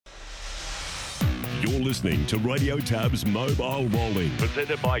You're listening to Radio Tab's Mobile Rolling,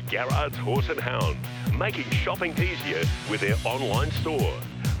 presented by Garrard's Horse and Hound, making shopping easier with their online store.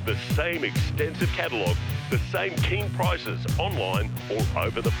 The same extensive catalogue, the same keen prices online or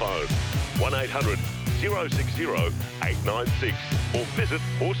over the phone. 1800 060 896 or visit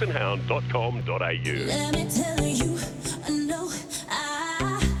horseandhound.com.au. Let me tell you, I know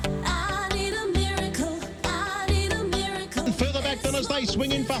I need a miracle. I need a miracle. Further back than as they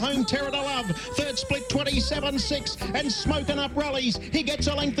swing in for home, Terra to Love. Third split 27-6 and Smoking Up rallies. He gets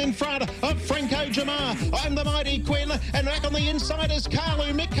a length in front of Franco Jamar. I'm the Mighty Quinn, and back on the inside is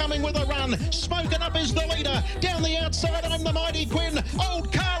Carlu Mick coming with a run. Smoking Up is the leader. Down the outside, I'm the Mighty Quinn.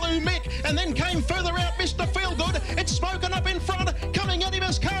 Old Carlu Mick, and then came further out Mr. Feelgood. It's Smoking Up in front. Coming at him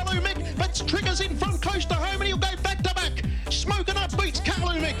is Carlu Mick, but Trigger's in front close to home, and he'll go back to back. Smoking Up beats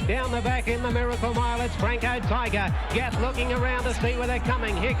Carlu Mick. Down the back in the Miracle Mile, it's Franco Tiger. Gath looking around to see where they're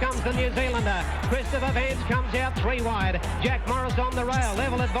coming. Here comes the New Zealander. Christopher Vance comes out 3 wide. Jack Morris on the rail.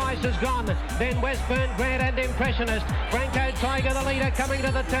 Level Advice is gone. Then Westburn, Grant and Impressionist. Franco Tiger, the leader, coming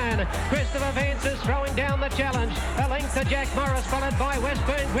to the turn. Christopher Vance is throwing down the challenge. A length to Jack Morris, followed by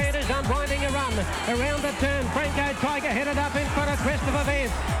Westburn, Grant is unwinding a run. Around the turn, Franco Tiger headed up in front of Christopher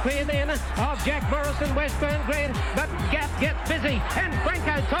Vance. Clear then of Jack Morris and Westburn, Grant, but Gath gets busy. And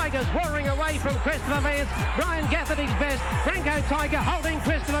Franco Tiger's roaring away from Christopher Vance. Brian Gath at his best. Franco Tiger holding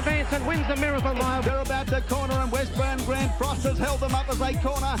Christopher Vance and wins the Miracle Mile. They're about to corner, and Westburn Grant Frost has held them up as they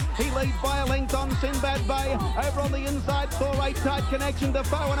corner. He leads by a length on Sinbad Bay. Over on the inside, Thor 8 tight connection to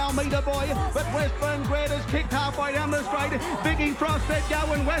Foe and Almeida Boy. But Westburn Grant has kicked halfway down the straight. Biggie Frost said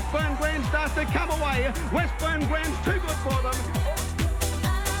go, and Westburn Grant starts to come away. Westburn Grant's too good for them.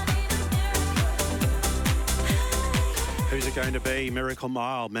 Who's it going to be? Miracle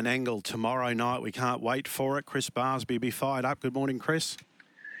Mile, Menangle tomorrow night. We can't wait for it. Chris Barsby will be fired up. Good morning, Chris.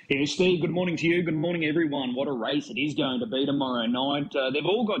 Yeah, Steve, good morning to you. Good morning, everyone. What a race it is going to be tomorrow night. They've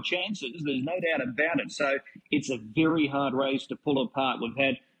all got chances. There's no doubt about it. So it's a very hard race to pull apart. We've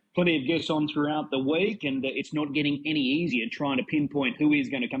had plenty of guests on throughout the week, and it's not getting any easier trying to pinpoint who is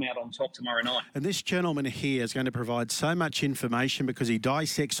going to come out on top tomorrow night. And this gentleman here is going to provide so much information because he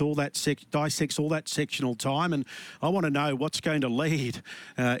dissects all that sectional time, and I want to know what's going to lead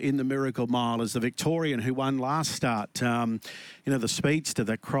in the Miracle Mile as the Victorian who won last start. The speedster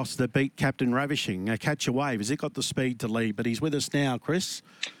that beat Captain Ravishing. Catch a Wave. Has he got the speed to lead? But he's with us now, Chris.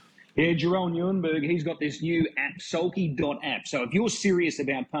 Yeah, Jerome Newenberg, he's got this new app, Sulky.app. So if you're serious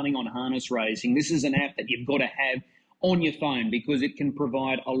about punting on harness racing, this is an app that you've got to have on your phone because it can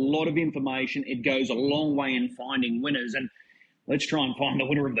provide a lot of information. It goes a long way in finding winners. And let's try and find the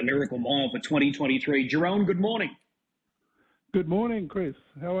winner of the Miracle Mile for 2023. Jerome, good morning. Good morning, Chris.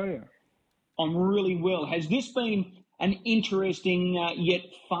 How are you? I'm really well. Has this been an interesting yet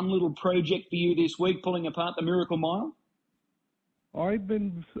fun little project for you this week, pulling apart the Miracle Mile? I've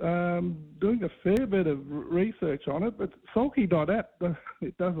been doing a fair bit of research on it, but Sulky.app,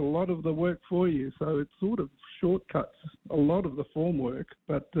 it does a lot of the work for you, so it sort of shortcuts a lot of the form work.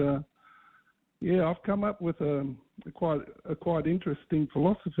 But, I've come up with a quite interesting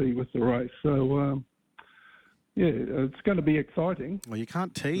philosophy with the race. So, it's going to be exciting. Well, you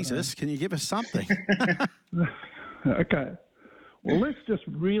can't tease us. Can you give us something? Okay. Well, let's just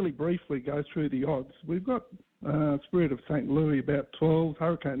really briefly go through the odds. We've got Spirit of St. Louis about 12,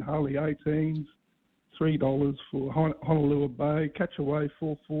 Hurricane Harley 18s, $3 for Honolulu Bay, Catch a Wave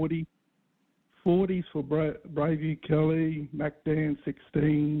 440, 40s for Bravey Kelly, MacDan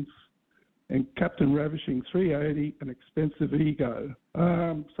 16s, and Captain Ravishing 380, and Expensive Ego.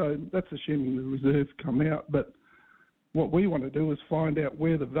 So that's assuming the reserves come out, but what we want to do is find out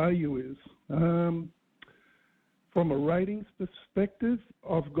where the value is. From a ratings perspective,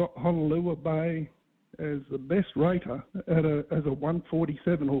 I've got Honolulu Bay as the best rater as a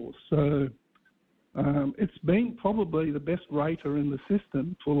 147 horse. So it's been probably the best rater in the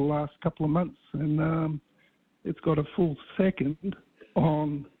system for the last couple of months. And it's got a full second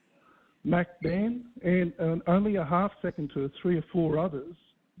on MacDan and only a half second to 3 or 4 others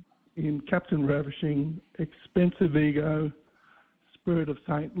in Captain Ravishing, Expensive Ego, Spirit of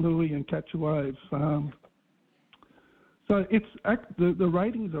St. Louis, and Catch a Wave. So the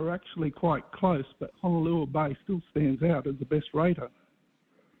ratings are actually quite close, but Honolulu Bay still stands out as the best rater.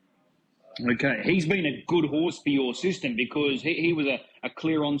 Okay, he's been a good horse for your system because he was a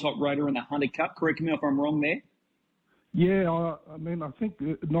clear on-top rater in the Hunter Cup. Correct me if I'm wrong there. Yeah, I think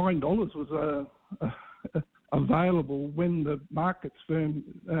 $9 was available when the markets firm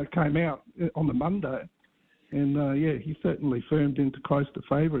came out on the Monday. And, he certainly firmed into close to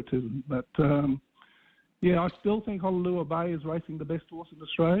favouritism. But, I still think Honolulu Bay is racing the best horse in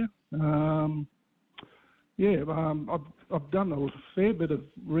Australia. Yeah, I've done a fair bit of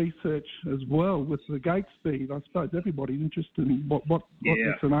research as well with the gate speed. I suppose everybody's interested in what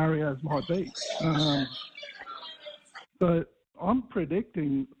the scenarios might be. So I'm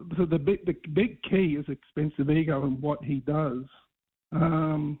predicting the big key is Expensive Ego and what he does.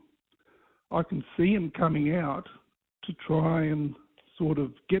 I can see him coming out to try and sort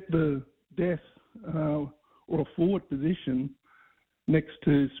of get the death or a forward position next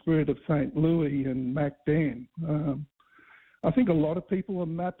to Spirit of St. Louis and Mac Dan. I think a lot of people are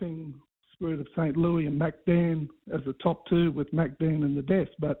mapping Spirit of St. Louis and Mac Dan as the top two with Mac Dan and the death,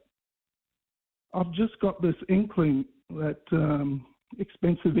 but I've just got this inkling that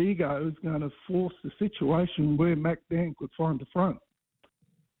Expensive Ego is going to force the situation where Mac Dan could find the front.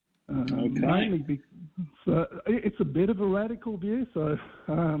 Mainly so it's a bit of a radical view. So,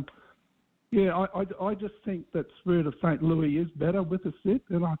 I just think that Spirit of St. Louis is better with a sit,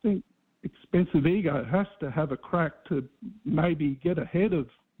 and I think Expensive Ego has to have a crack to maybe get ahead of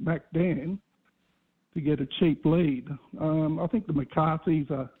Mac Dan to get a cheap lead. I think the McCarthys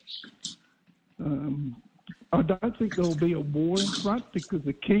are... I don't think there'll be a war in front because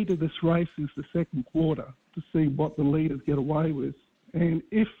the key to this race is the second quarter to see what the leaders get away with. And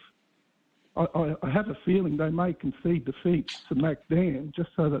if I have a feeling they may concede defeat to Mac Dan just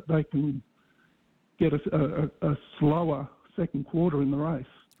so that they can get a slower second quarter in the race.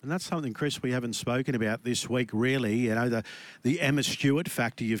 And that's something, Chris, we haven't spoken about this week, really. You know, the Emma Stewart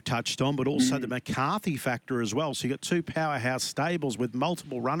factor you've touched on, but also the McCarthy factor as well. So you've got two powerhouse stables with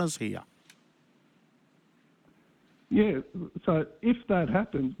multiple runners here. Yeah, so if that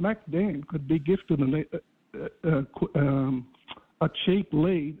happens, Mac Dan could be gifted a cheap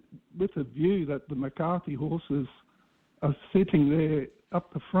lead with a view that the McCarthy horses are sitting there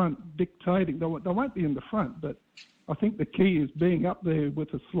up the front dictating. They won't be in the front, but I think the key is being up there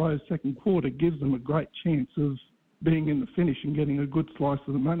with a slow second quarter gives them a great chance of being in the finish and getting a good slice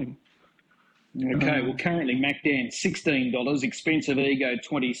of the money. Okay, well, currently Mac Dan $16, Expensive Ego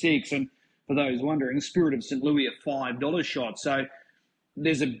 $26, and for those wondering, Spirit of St. Louis a $5 shot. So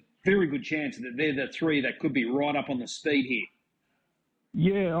there's a very good chance that they're the three that could be right up on the speed here.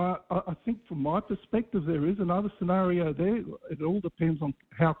 Yeah, I think from my perspective, there is another scenario there. It all depends on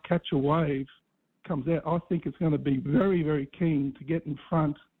how Catch a Wave comes out. I think it's going to be very, very keen to get in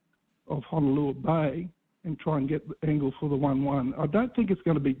front of Honolulu Bay and try and get the angle for the 1-1. I don't think it's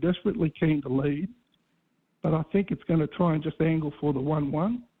going to be desperately keen to lead, but I think it's going to try and just angle for the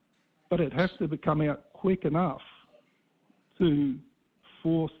 1-1. But it has to come out quick enough to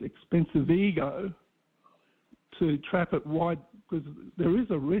force Expensive Ego to trap it wide, because there is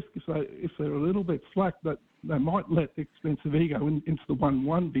a risk if they're a little bit slack that they might let Expensive Ego into the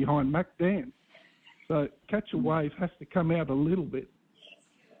 1-1 behind Mac Dan. So Catch a Wave has to come out a little bit,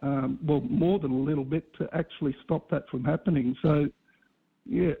 more than a little bit, to actually stop that from happening. So,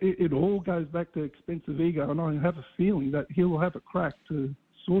 yeah, it all goes back to Expensive Ego, and I have a feeling that he'll have a crack to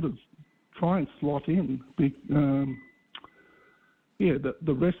sort of try and slot in.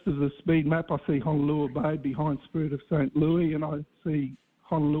 The rest of the speed map, I see Honolulu Bay behind Spirit of St. Louis, and I see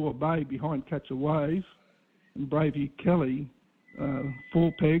Honolulu Bay behind Catch a Wave, and Bravey Kelly,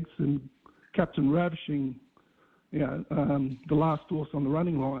 4 pegs, and Captain Ravishing, the last horse on the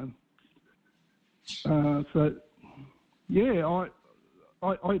running line.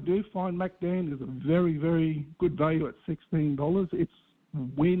 I do find Mac Dan is a very, very good value at $16. Its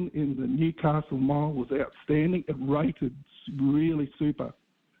win in the Newcastle Mile was outstanding. It rated really super.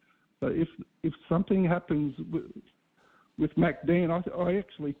 So if something happens with Mac Dan, I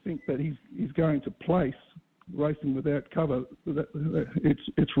actually think that he's going to place Racing Without Cover.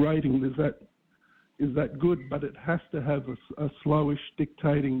 Its rating is that good, but it has to have a slowish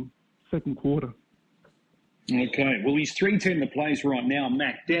dictating second quarter. Okay, well, he's 310 to place right now,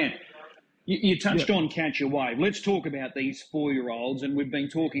 Mac Dan. You touched on Catch a Wave. Let's talk about these 4-year-olds, and we've been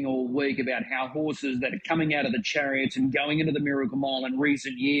talking all week about how horses that are coming out of the chariots and going into the Miracle Mile in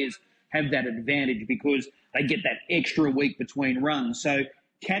recent years have that advantage because they get that extra week between runs. So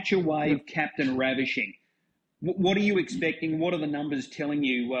Catch a Wave, Captain Ravishing. What are you expecting? What are the numbers telling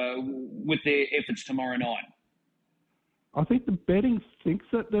you with their efforts tomorrow night? I think the betting thinks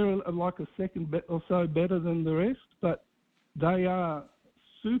that they're like a second bet or so better than the rest, but they are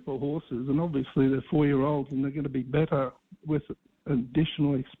super horses, and obviously they're 4-year-olds and they're going to be better with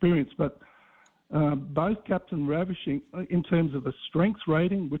additional experience. But both Captain Ravishing, in terms of the strength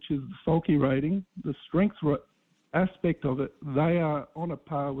rating, which is the sulky rating, the strength aspect of it, they are on a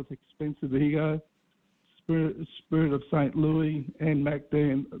par with Expensive Ego, Spirit of St. Louis, and Mac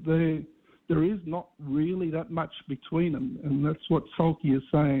Dan. There is not really that much between them, and that's what Sulky is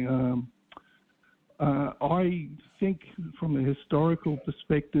saying. I think from a historical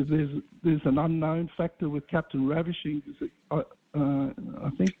perspective, there's an unknown factor with Captain Ravishing. I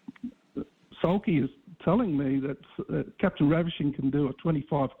think Sulky is telling me that Captain Ravishing can do a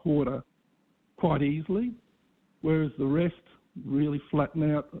 25 quarter quite easily, whereas the rest really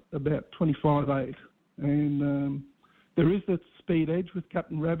flatten out about 25.8. And there is that speed edge with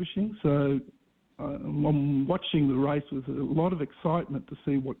Captain Ravishing, so I'm watching the race with a lot of excitement to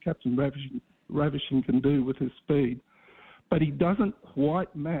see what Captain Ravishing can do with his speed. But he doesn't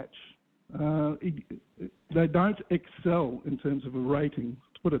quite match. They don't excel in terms of a rating,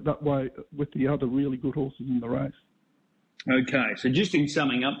 to put it that way, with the other really good horses in the race. Okay, so just in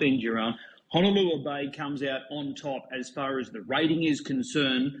summing up then, Jerome, Honolulu Bay comes out on top as far as the rating is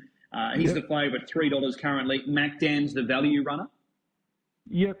concerned. He's the favourite, $3 currently. Macdan's the value runner?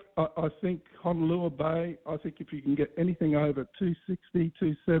 Yep, I think Honolulu Bay, I think if you can get anything over 260,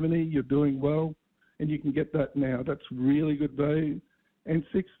 270, you're doing well, and you can get that now. That's really good value. And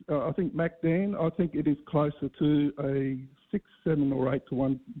I think Macdan, I think it is closer to a 6, 7 or 8 to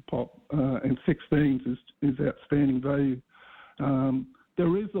 1 pop, and 16s is outstanding value.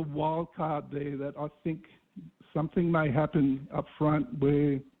 There is a wild card there that I think something may happen up front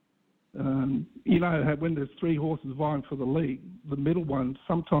where, you know, when there's 3 horses vying for the lead, the middle one,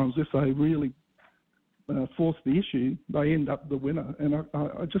 sometimes if they really force the issue, they end up the winner. And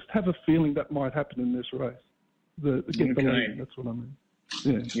I just have a feeling that might happen in this race. The lead, that's what I mean.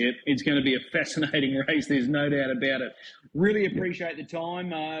 Yeah. Yep, it's going to be a fascinating race. There's no doubt about it. Really appreciate the time.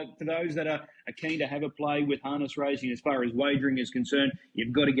 For those that are keen to have a play with harness racing as far as wagering is concerned,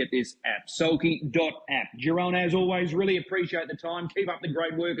 you've got to get this app, Sulky.app. Jerome, as always, really appreciate the time. Keep up the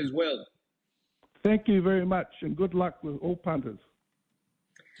great work as well. Thank you very much, and good luck with all punters.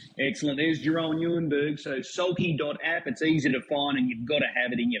 Excellent. There's Jerome Neuenberg. So Sulky.app, it's easy to find, and you've got to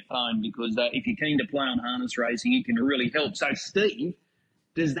have it in your phone because if you're keen to play on harness racing, it can really help. So, Steve,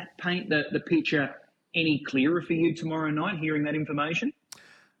 does that paint the picture any clearer for you tomorrow night, hearing that information?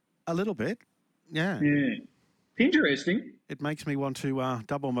 A little bit, yeah. Yeah. Interesting. It makes me want to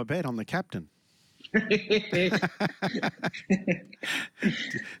double my bet on the captain. Particularly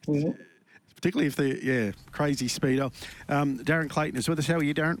if the crazy speeder. Darren Clayton is with us. How are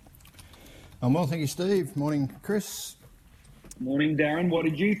you, Darren? I'm well, thank you, Steve. Morning, Chris. Morning, Darren. What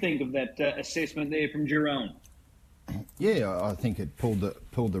did you think of that assessment there from Jerome? Yeah, I think it pulled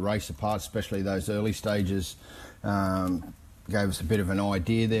the race apart, especially those early stages. Gave us a bit of an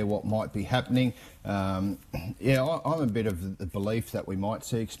idea there what might be happening. I'm a bit of the belief that we might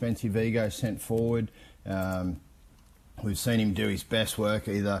see Expensive Ego sent forward. We've seen him do his best work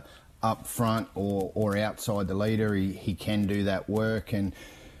either up front or outside the leader. He can do that work, and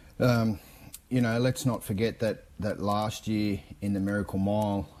let's not forget that last year in the Miracle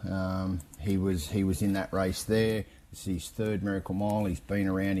Mile, he was in that race there. It's his third Miracle Mile. He's been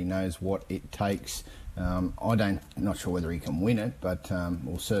around. He knows what it takes. Not sure whether he can win it, but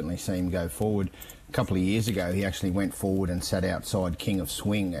we'll certainly see him go forward. A couple of years ago, he actually went forward and sat outside King of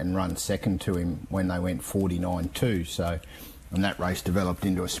Swing and run second to him when they went 49-2. So, and that race developed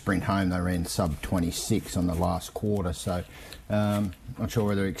into a sprint home. They ran sub 26 on the last quarter. So, not sure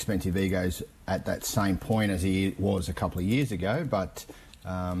whether Expensive Ego's at that same point as he was a couple of years ago, but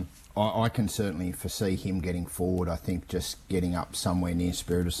I can certainly foresee him getting forward. I think just getting up somewhere near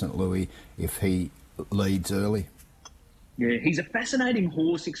Spirit of St. Louis if he leads early. Yeah, he's a fascinating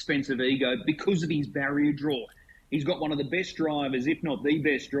horse, Expensive Ego, because of his barrier draw. He's got one of the best drivers, if not the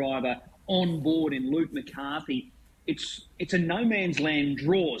best driver, on board in Luke McCarthy. It's a no man's land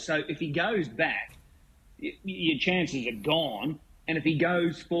draw. So if he goes back, your chances are gone. And if he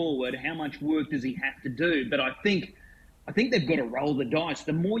goes forward, how much work does he have to do? But I think they've got to roll the dice.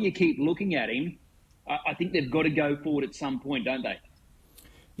 The more you keep looking at him, I think they've got to go forward at some point, don't they?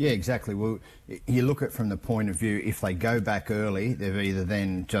 Yeah, exactly. Well, you look at it from the point of view, if they go back early, they're either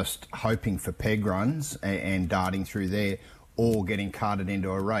then just hoping for peg runs and darting through there, or getting carted into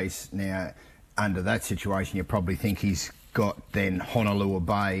a race. Now, under that situation, you probably think he's got then Honolulu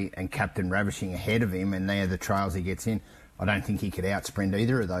Bay and Captain Ravishing ahead of him, and they're the trails he gets in. I don't think he could outsprint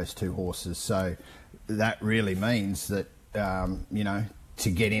either of those two horses. So that really means that,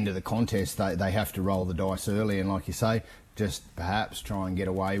 to get into the contest, they have to roll the dice early. And like you say, just perhaps try and get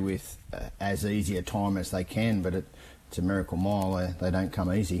away with as easy a time as they can. But it's a Miracle Mile. They don't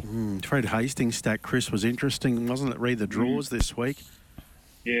come easy. Fred Hastings' stat, Chris, was interesting, wasn't it? Read the draws this week.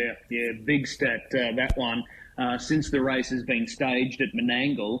 Yeah, big stat, that one. Since the race has been staged at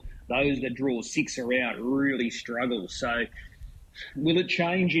Menangle, those that draw 6 or out really struggle. So Will it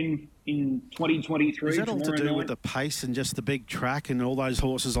change in 2023? Is that all to do with the pace and just the big track and all those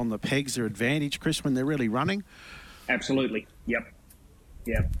horses on the pegs, their advantage, Chris, when they're really running? Absolutely. Yep.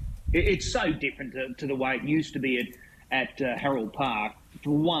 It's so different to the way it used to be at Harold Park.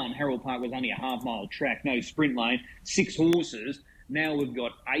 For one, Harold Park was only a half-mile track, no sprint lane, 6 horses. Now we've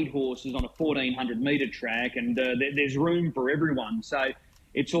got 8 horses on a 1,400-metre track, and there's room for everyone. So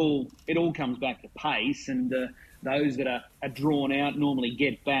it all comes back to pace, and those that are drawn out normally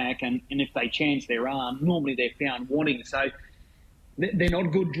get back, and if they chance their arm, normally they're found wanting. So they're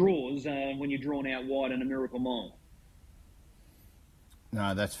not good draws when you're drawn out wide in a Miracle Mile.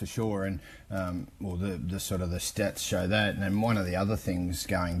 No, that's for sure, and the sort of the stats show that. And then one of the other things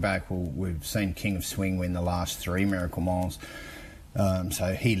going back, we've seen King of Swing win the last 3 Miracle Miles,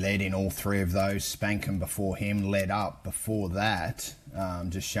 so he led in all 3 of those. Spankham before him led up before that,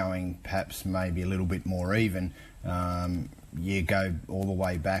 just showing perhaps maybe a little bit more even. You go all the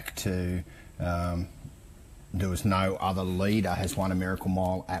way back to there was no other leader has won a Miracle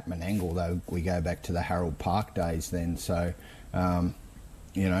Mile at Menangle, though we go back to the Harold Park days then. So.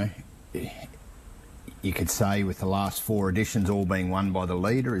 You know, you could say with the last 4 editions all being won by the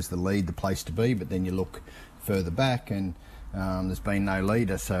leader, is the lead the place to be? But then you look further back and there's been no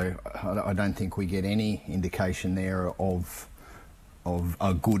leader, so I don't think we get any indication there of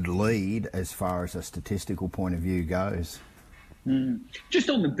a good lead as far as a statistical point of view goes. Just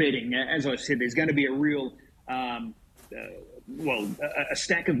on the betting, as I said, there's going to be a real a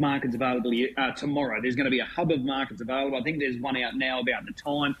stack of markets available tomorrow. There's going to be a hub of markets available. I think there's one out now about the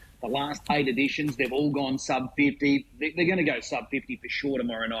time. The last 8 editions, they've all gone sub 50. They're going to go sub 50 for sure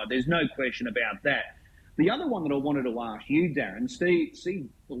tomorrow night. There's no question about that. The other one that I wanted to ask you, Darren, Steve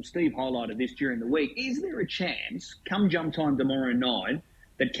highlighted this during the week. Is there a chance, come jump time tomorrow night,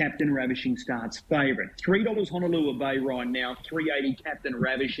 that Captain Ravishing starts favourite? $3 Honolulu Bay right now, $3.80 Captain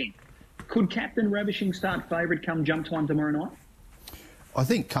Ravishing. Could Captain Ravishing start favourite come jump time tomorrow night? I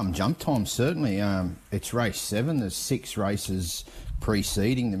think come jump time, certainly. It's race 7. There's 6 races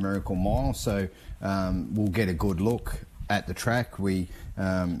preceding the Miracle Mile, so we'll get a good look at the track. We,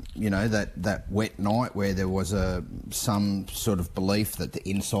 that wet night where there was some sort of belief that the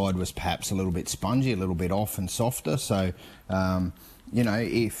inside was perhaps a little bit spongy, a little bit off and softer. So,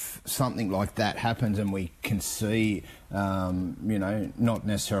 if something like that happens and we can see, not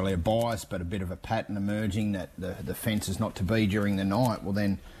necessarily a bias, but a bit of a pattern emerging that the fence is not to be during the night, well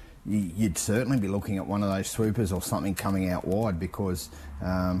then you'd certainly be looking at one of those swoopers or something coming out wide, because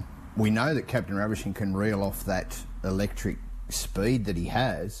we know that Captain Ravishing can reel off that electric speed that he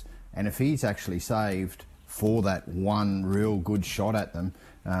has, and if he's actually saved for that one real good shot at them,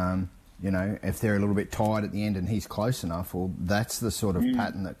 if they're a little bit tired at the end and he's close enough, well, that's the sort of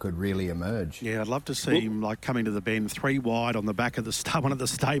pattern that could really emerge. Yeah, I'd love to see him coming to the bend 3 wide on the back of one of the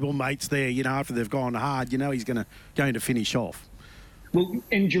stable mates there. after they've gone hard, he's going to finish off. Well,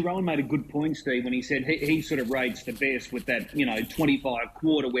 and Jerome made a good point, Steve, when he said he sort of rates the best with that 25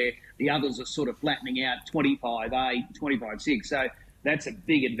 quarter, where the others are sort of flattening out 25.8, 25.6. So that's a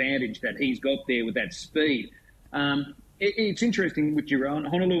big advantage that he's got there with that speed. It's interesting with Jerome.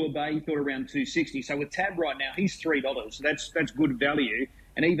 Honolulu Bay, he thought around 260. So with Tab right now, he's $3. So that's good value.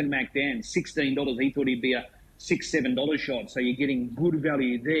 And even Mac Dan, $16. He thought he'd be a $6, $7 shot. So you're getting good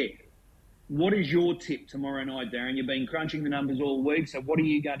value there. What is your tip tomorrow night, Darren? You've been crunching the numbers all week. So what are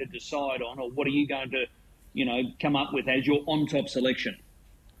you going to decide on, or what are you going to, come up with as your on-top selection?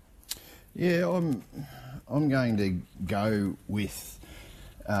 Yeah, I'm going to go with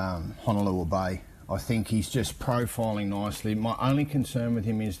Honolulu Bay. I think he's just profiling nicely. My only concern with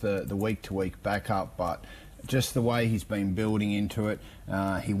him is the week-to-week backup, but just the way he's been building into it.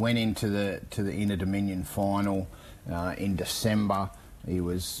 He went into the Inter Dominion final in December. He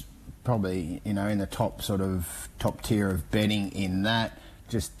was probably in the top tier of betting in that.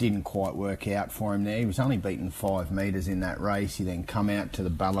 Just didn't quite work out for him there. He was only beaten 5 metres in that race. He then come out to the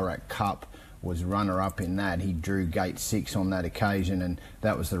Ballarat Cup, was runner-up in that. He drew gate 6 on that occasion, and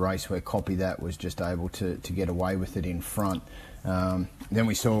that was the race where Copy That was just able to get away with it in front. Then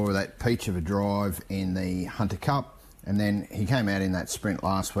we saw that peach of a drive in the Hunter Cup, and then he came out in that sprint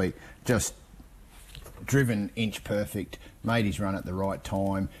last week, just driven inch perfect, made his run at the right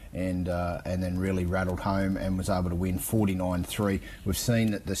time, and then really rattled home and was able to win 49.3. We've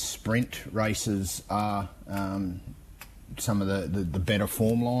seen that the sprint races are some of the better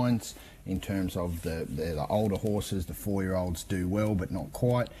form lines in terms of the older horses. The 4-year-olds do well, but not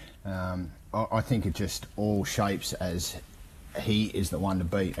quite. I think it just all shapes as he is the one to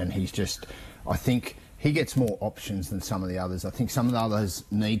beat, and I think he gets more options than some of the others. I think some of the others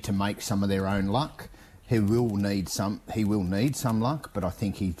need to make some of their own luck. he will need some luck, but I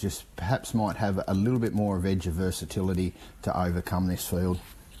think he just perhaps might have a little bit more of edge of versatility to overcome this field.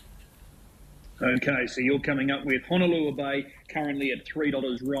 Okay, so you're coming up with Honolulu Bay, currently at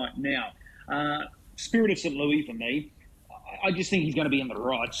 $3 right now. Spirit of St. Louis for me. I just think he's going to be in the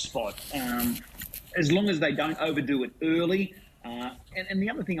right spot. As long as they don't overdo it early. And the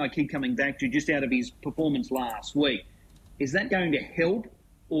other thing I keep coming back to, just out of his performance last week, is that going to help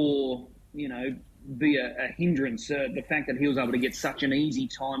or, be a hindrance, the fact that he was able to get such an easy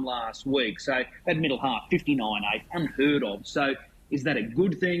time last week? So that middle half, 59.8, unheard of. So is that a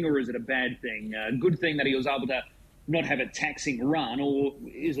good thing or is it a bad thing? A good thing that he was able to not have a taxing run, or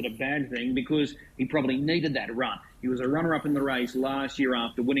is it a bad thing because he probably needed that run? He was a runner-up in the race last year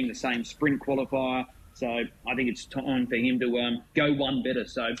after winning the same sprint qualifier. So I think it's time for him to go one better.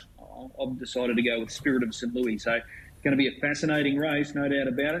 So I've decided to go with Spirit of St. Louis. So it's going to be a fascinating race, no doubt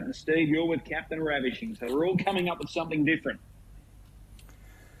about it. And Steve, you're with Captain Ravishing. So we're all coming up with something different.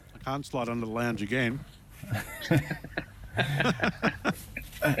 I can't slide under the lounge again.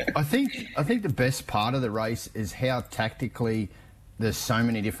 I think the best part of the race is how tactically there's so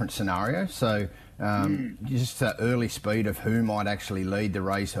many different scenarios. So just the early speed of who might actually lead the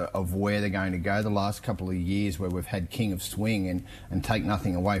race, of where they're going to go. The last couple of years where we've had King of Swing and take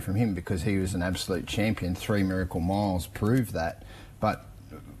nothing away from him because he was an absolute champion. 3 Miracle Miles proved that. But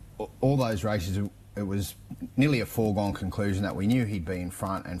all those races, it was nearly a foregone conclusion that we knew he'd be in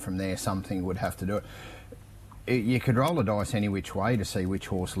front, and from there something would have to do it. You could roll the dice any which way to see which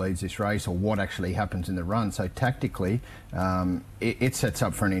horse leads this race or what actually happens in the run. So tactically, it sets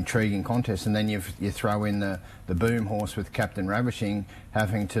up for an intriguing contest. And then you throw in the boom horse with Captain Ravishing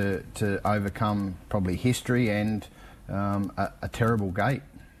having to overcome probably history and a terrible gate.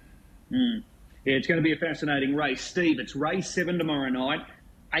 Yeah, it's going to be a fascinating race. Steve, it's race 7 tomorrow night,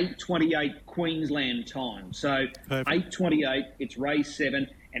 8:28 Queensland time. So 8:28, it's race 7.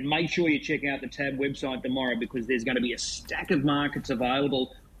 And make sure you check out the TAB website tomorrow because there's going to be a stack of markets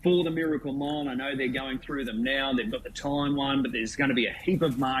available for the Miracle Mile. I know they're going through them now. They've got the time one, but there's going to be a heap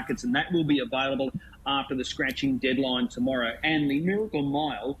of markets, and that will be available after the scratching deadline tomorrow. And the Miracle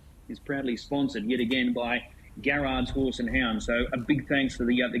Mile is proudly sponsored yet again by Garrard's Horse and Hound. So a big thanks to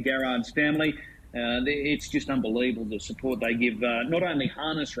the Garrard's family. It's just unbelievable the support they give, not only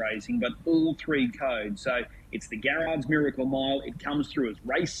harness racing, but all 3 codes. So it's the Garrard's Miracle Mile. It comes through as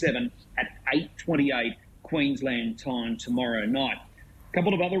race 7 at 8:28 Queensland time tomorrow night. A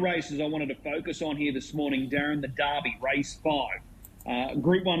couple of other races I wanted to focus on here this morning, Darren. The Derby, race 5.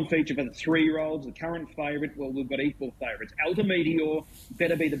 Group 1 feature for the 3-year-olds. The current favourite, well, we've got equal favourites. Alta Meteor,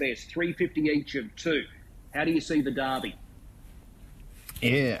 Better Be the Best, $3.50 each of 2. How do you see the Derby?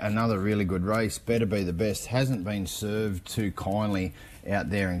 Yeah, another really good race. Better Be the Best. Hasn't been served too kindly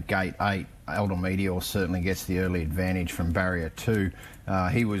out there in Gate 8. Elder Meteor certainly gets the early advantage from Barrier 2.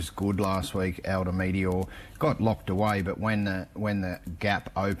 He was good last week. Elder Meteor got locked away, but when the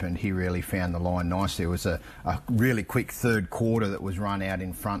gap opened, he really found the line nicely. It was a really quick third quarter that was run out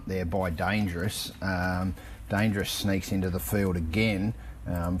in front there by Dangerous. Dangerous sneaks into the field again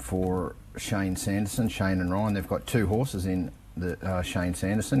for Shane Sanderson. Shane and Ryan, they've got 2 horses in Shane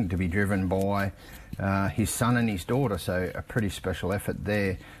Sanderson to be driven by his son and his daughter, so a pretty special effort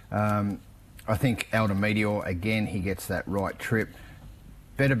there. I think Elder Meteor, again, he gets that right trip.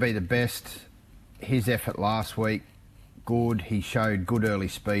 Better Be the Best. His effort last week, good. He showed good early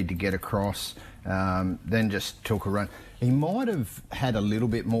speed to get across, then just took a run. He might have had a little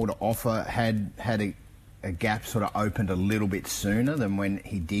bit more to offer, had a gap sort of opened a little bit sooner than when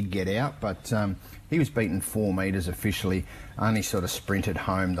he did get out, but he was beaten 4 metres officially, only sort of sprinted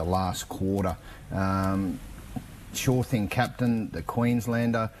home the last quarter. Sure Thing Captain, the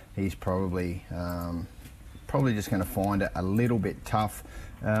Queenslander, he's probably just going to find it a little bit tough.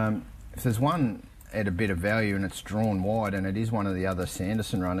 If there's one at a bit of value and it's drawn wide, and it is one of the other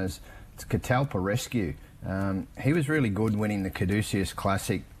Sanderson runners, it's Catalpa Rescue. He was really good winning the Caduceus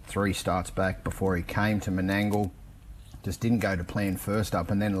Classic 3 starts back before he came to Menangle. Just didn't go to plan first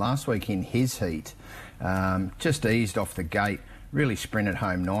up, and then last week in his heat, just eased off the gate, really sprinted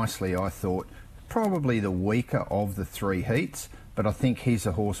home nicely, I thought. Probably the weaker of the 3 heats, but I think he's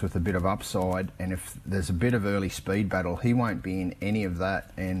a horse with a bit of upside, and if there's a bit of early speed battle, he won't be in any of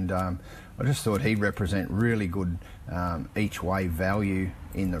that, and I just thought he'd represent really good each way value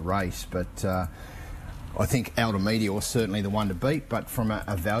in the race, but I think Elder Meteor is certainly the one to beat, but from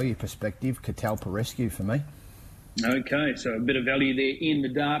a value perspective, Catalpa Rescue for me. Okay, so a bit of value there in the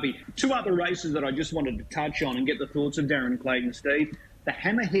Derby. 2 other races that I just wanted to touch on and get the thoughts of Darren Clayton, Steve. The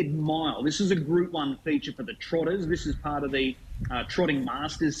Hammerhead Mile. This is a Group 1 feature for the Trotters. This is part of the Trotting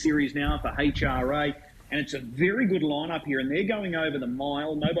Masters series now for HRA. and it's a very good lineup here, and they're going over the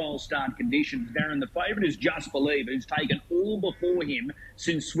mile, mobile start conditions. Darren, the favourite is Just Believe, who's taken all before him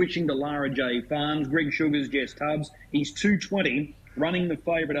since switching to Lara J Farms. Greg Sugar's Jess Tubbs, he's 220, running the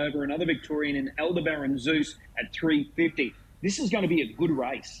favourite over another Victorian in Aldebaran Zeus at 350. This is going to be a good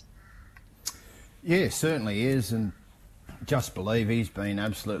race. Yeah, certainly is, and Just Believe, he's been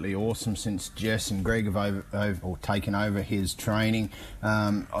absolutely awesome since Jess and Greg have taken over his training.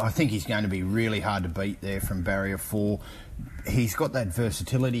 I think he's going to be really hard to beat there from barrier 4. He's got that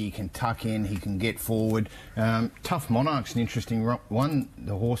versatility. He can tuck in, he can get forward. Tough Monarch's an interesting one.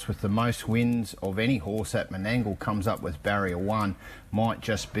 The horse with the most wins of any horse at Menangle comes up with barrier 1. Might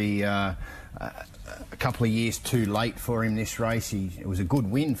just be a couple of years too late for him this race. It was a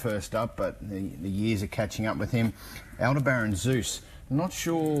good win first up, but the years are catching up with him. Aldebaran Zeus, not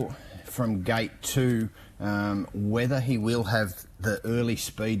sure from gate 2 whether he will have the early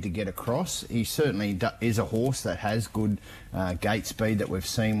speed to get across. He certainly is a horse that has good gate speed that we've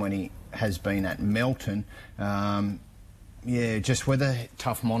seen when he has been at Melton. Yeah, just whether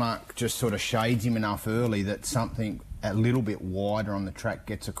Tough Monarch just sort of shades him enough early that something a little bit wider on the track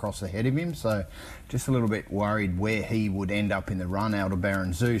gets across ahead of him. So just a little bit worried where he would end up in the run,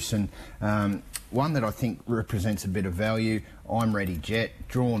 Aldebaran Zeus. And one that I think represents a bit of value, I'm Ready Jet,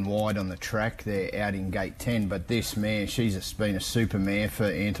 drawn wide on the track there out in gate 10. But this mare, she's been a super mare for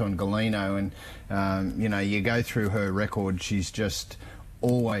Anton Galino. And, you know, you go through her record, she's just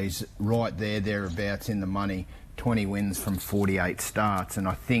always right thereabouts in the money. 20 wins from 48 starts, and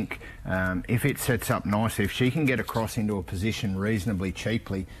I think if it sets up nicely, if she can get across into a position reasonably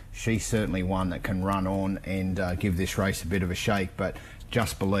cheaply, she's certainly one that can run on and give this race a bit of a shake. But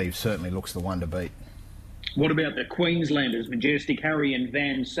Just Believe certainly looks the one to beat. What about the Queenslanders, Majestic Harry and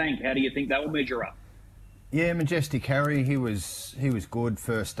Van Sank? How do you think they will measure up? Yeah, Majestic Harry, he was good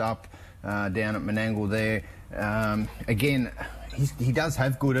first up down at Menangle there. Again, he does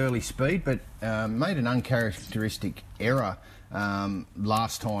have good early speed, but made an uncharacteristic error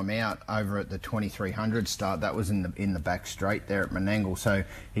last time out over at the 2300 start. That was in the back straight there at Menangle. So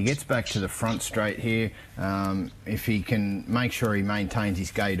he gets back to the front straight here. If he can make sure he maintains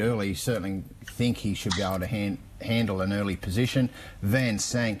his gait early, certainly think he should be able to handle an early position. Van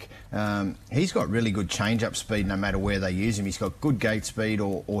Sank, he's got really good change-up speed no matter where they use him. He's got good gate speed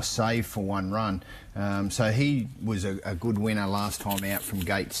or save for one run. So he was a good winner last time out from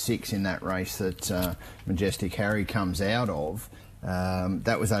gate 6 in that race that Majestic Harry comes out of.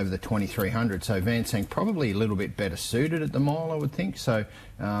 That was over the 2300. So Van Sank probably a little bit better suited at the mile, I would think. So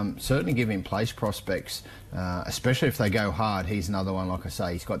certainly give him place prospects, especially if they go hard. He's another one, like I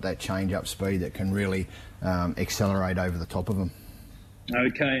say, he's got that change-up speed that can really accelerate over the top of them.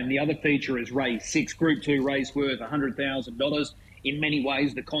 Okay, and the other feature is race 6, Group 2 race worth $100,000. In many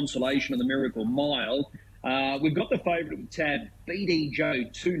ways, the consolation of the Miracle Mile. We've got the favourite of the tab, BD Joe,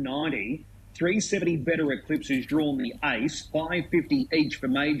 290. 370 Better Eclipse, who's drawn the ace. 550 each for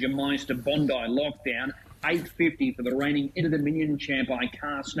Major Meister Bondi Lockdown. 850 for the reigning Inter-Dominion champ, I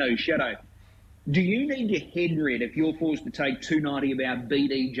Cast No Shadow. Do you need your head read if you're forced to take 290 about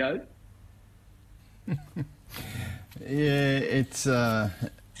BD Joe? Yeah, it's an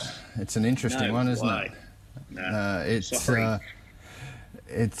interesting one, isn't it? No,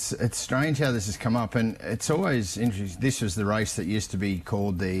 It's strange how this has come up, and it's always interesting. This was the race that used to be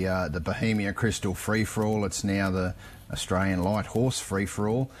called the Bohemia Crystal Free For All. It's now the Australian Light Horse Free For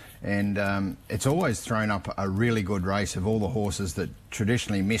All, and it's always thrown up a really good race of all the horses that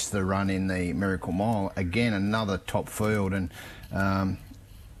traditionally miss the run in the Miracle Mile. Again, another top field, and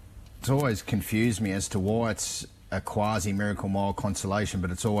it's always confused me as to why it's a quasi-Miracle Mile consolation,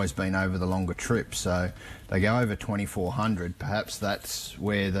 but it's always been over the longer trip. So they go over 2400. Perhaps that's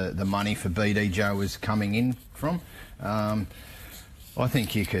where the money for BD Joe is coming in from. I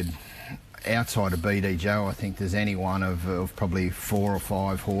think you could, outside of BD Joe, I think there's any one of probably 4 or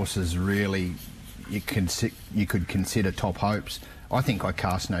 5 horses really you could consider top hopes. I think I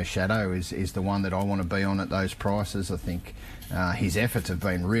Cast No Shadow is the one that I want to be on at those prices. I think his efforts have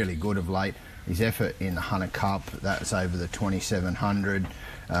been really good of late. His effort in the Hunter Cup, that's over the 2700.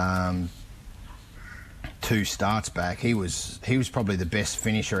 2 starts back, he was probably the best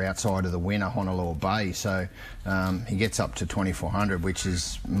finisher outside of the winner, Honolulu Bay. So he gets up to 2400, which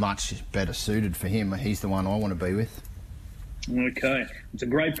is much better suited for him. He's the one I want to be with. Okay, it's a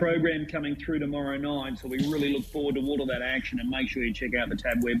great program coming through tomorrow night, so we really look forward to all of that action, and make sure you check out the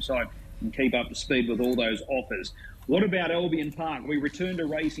TAB website and keep up to speed with all those offers. What about Albion Park? We return to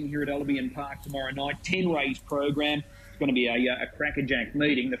racing here at Albion Park tomorrow night. 10-race program. It's going to be a crackerjack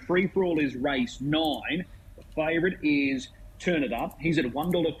meeting. The free-for-all is race 9. The favourite is Turn It Up. He's at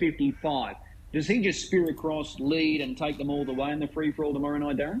 $1.55. Does he just spear across, lead, and take them all the way in the free-for-all tomorrow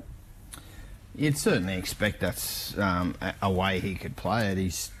night, Darren? You'd certainly expect that's a way he could play it.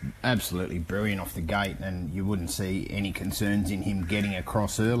 He's absolutely brilliant off the gate, and you wouldn't see any concerns in him getting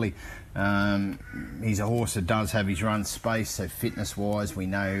across early. He's a horse that does have his run space, so fitness-wise, we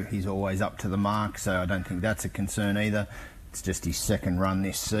know he's always up to the mark, so I don't think that's a concern either. It's just his second run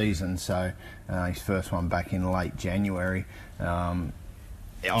this season, so his first one back in late January.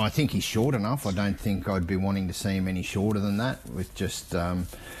 I think he's short enough. I don't think I'd be wanting to see him any shorter than that with just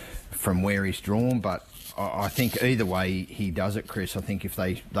from where he's drawn. But I think either way he does it, Chris. I think if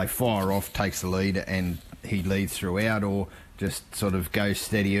they fire off, takes the lead and he leads throughout, or just sort of goes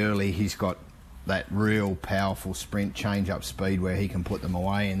steady early, he's got that real powerful sprint change-up speed where he can put them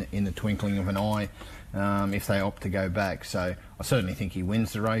away in the twinkling of an eye if they opt to go back. So I certainly think he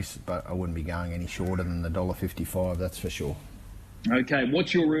wins the race, but I wouldn't be going any shorter than the $1.55, that's for sure. Okay,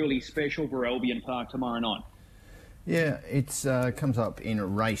 what's your early special for Albion Park tomorrow night? Yeah, it's comes up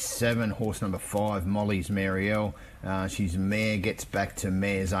in race 7, horse number 5, Molly's Marielle. She's mare, gets back to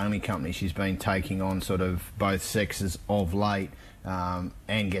Mare's Only Company. She's been taking on sort of both sexes of late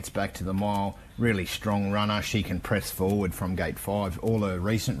and gets back to the mile. Really strong runner. She can press forward from gate 5. All her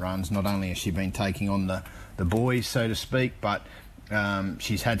recent runs, not only has she been taking on the boys, so to speak, but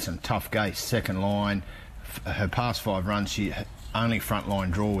she's had some tough gates, second line. Her past 5 runs, she only front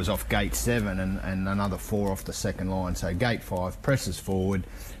line draw was off gate 7 and another 4 off the second line. So gate 5 presses forward,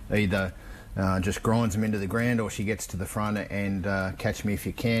 either just grinds them into the ground, or she gets to the front and catch me if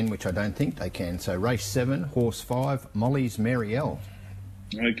you can, which I don't think they can. So race 7, horse 5, Molly's Marielle.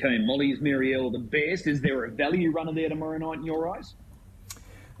 Okay, Molly's Marielle, the best. Is there a value runner there tomorrow night in your eyes?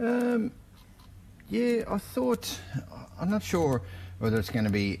 Yeah, I'm not sure whether it's going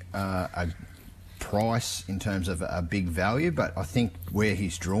to be a price in terms of a big value, but I think where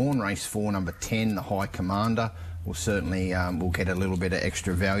he's drawn, race 4, number 10, the High Commander, will certainly will get a little bit of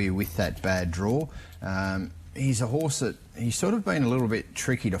extra value with that bad draw. He's a horse that he's sort of been a little bit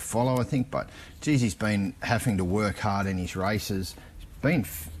tricky to follow, I think, but geez, he's been having to work hard in his races. He's been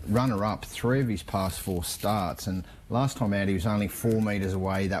runner-up 3 of his past 4 starts, and last time out he was only 4 metres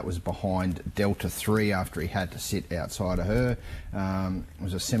away. That was behind Delta 3 after he had to sit outside of her. It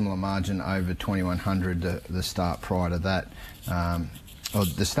was a similar margin over 2100 the start prior to that.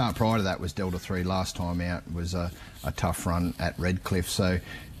 The start prior to that was Delta 3 last time out. It was a tough run at Redcliffe. So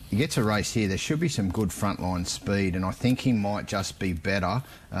he gets a race here. There should be some good frontline speed, and I think he might just be better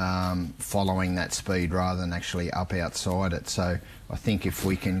following that speed rather than actually up outside it. So I think if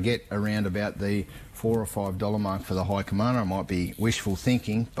we can get around about the $4 or $5 mark for the High Commander, it might be wishful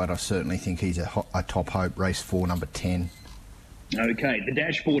thinking, but I certainly think he's a top hope. Race 4, number 10. Okay, the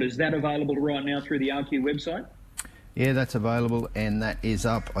dashboard, is that available right now through the RQ website? Yeah, that's available, and that is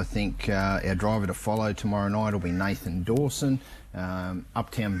up. I think our driver to follow tomorrow night will be Nathan Dawson.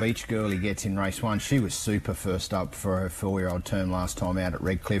 Uptown Beach Girl he gets in race 1. She was super first up for her 4-year-old term last time out at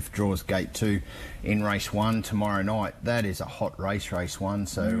Redcliffe. Draws gate 2 in race 1 tomorrow night. That is a hot race 1,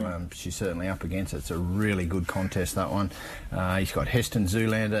 so she's certainly up against it. It's a really good contest, that one. He's got Heston,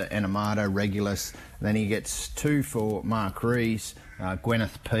 Zoolander, Enamado, Regulus. Then he gets 2 for Mark Rees.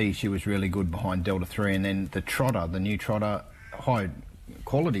 Gwyneth P, she was really good behind Delta 3. And then the trotter, the new trotter, high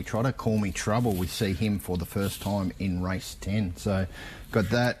quality trotter, Call Me Trouble. We see him for the first time in race 10. So got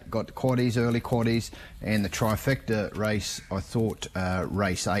that, got quaddies, early quaddies, and the trifecta race. I thought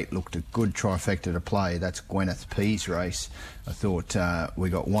race 8 looked a good trifecta to play. That's Gwyneth P's race. I thought we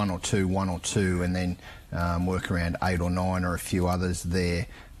got 1 or 2, and then work around 8 or 9 or a few others there.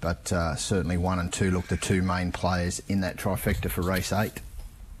 But certainly 1 and 2 look the 2 main players in that trifecta for race 8.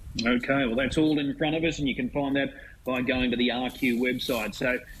 Okay, well, that's all in front of us, and you can find that by going to the RQ website.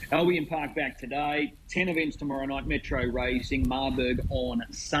 So Albion Park back today, 10 events tomorrow night, Metro Racing, Marburg on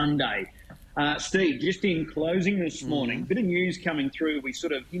Sunday. Steve, just in closing this morning, bit of news coming through. We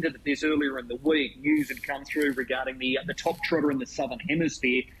sort of hinted at this earlier in the week. News had come through regarding the top trotter in the Southern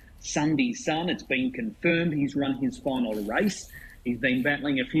Hemisphere, Sunday Sun. It's been confirmed he's run his final race. He's been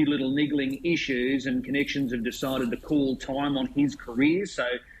battling a few little niggling issues, and connections have decided to call time on his career, so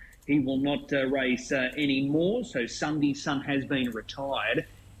he will not race anymore. So Sunday Sun has been retired.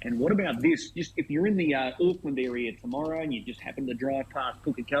 And what about this? Just if you're in the Auckland area tomorrow and you just happen to drive past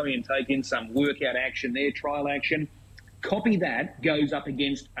Pukekohe and take in some workout action there, trial action, Copy That goes up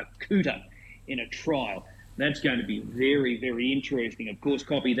against Akuta in a trial. That's going to be very, very interesting. Of course,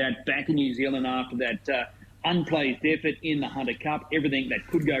 Copy That back in New Zealand after that unplaced effort in the Hunter Cup. Everything that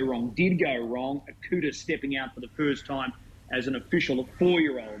could go wrong did go wrong. Akuta stepping out for the first time as an official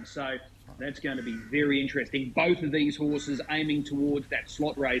 4-year-old. So That's going to be very interesting. Both of these horses aiming towards that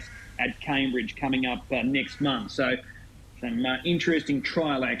slot race at Cambridge coming up next month. So some interesting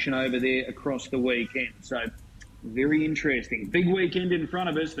trial action over there across the weekend. So very interesting. Big weekend in front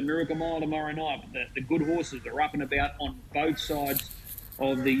of us, the Miracle Mile tomorrow night. The good horses are up and about on both sides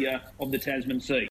of the Tasman Sea.